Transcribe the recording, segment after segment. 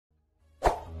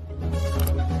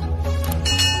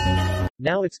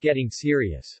Now it's getting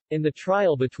serious. In the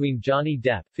trial between Johnny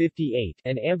Depp, 58,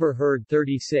 and Amber Heard,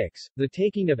 36, the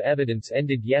taking of evidence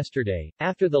ended yesterday.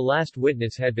 After the last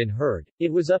witness had been heard,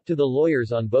 it was up to the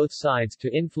lawyers on both sides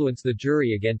to influence the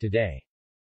jury again today.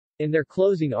 In their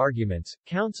closing arguments,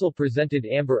 counsel presented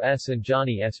Amber S. and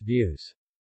Johnny S. views.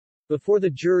 Before the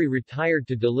jury retired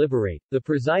to deliberate, the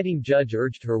presiding judge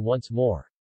urged her once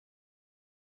more.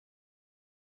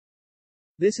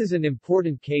 This is an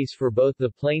important case for both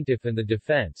the plaintiff and the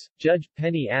defense, Judge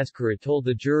Penny Askerit told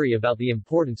the jury about the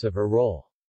importance of her role.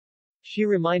 She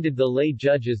reminded the lay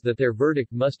judges that their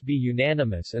verdict must be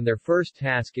unanimous and their first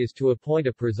task is to appoint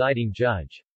a presiding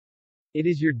judge. It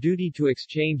is your duty to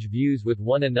exchange views with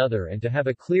one another and to have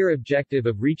a clear objective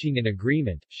of reaching an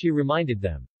agreement, she reminded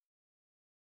them.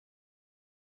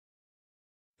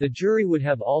 The jury would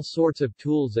have all sorts of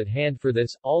tools at hand for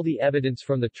this. All the evidence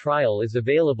from the trial is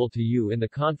available to you in the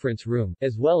conference room,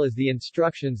 as well as the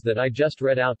instructions that I just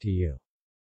read out to you.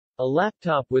 A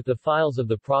laptop with the files of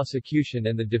the prosecution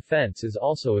and the defense is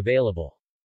also available.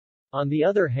 On the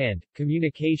other hand,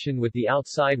 communication with the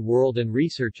outside world and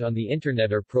research on the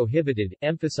Internet are prohibited,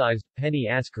 emphasized Penny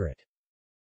Askerit.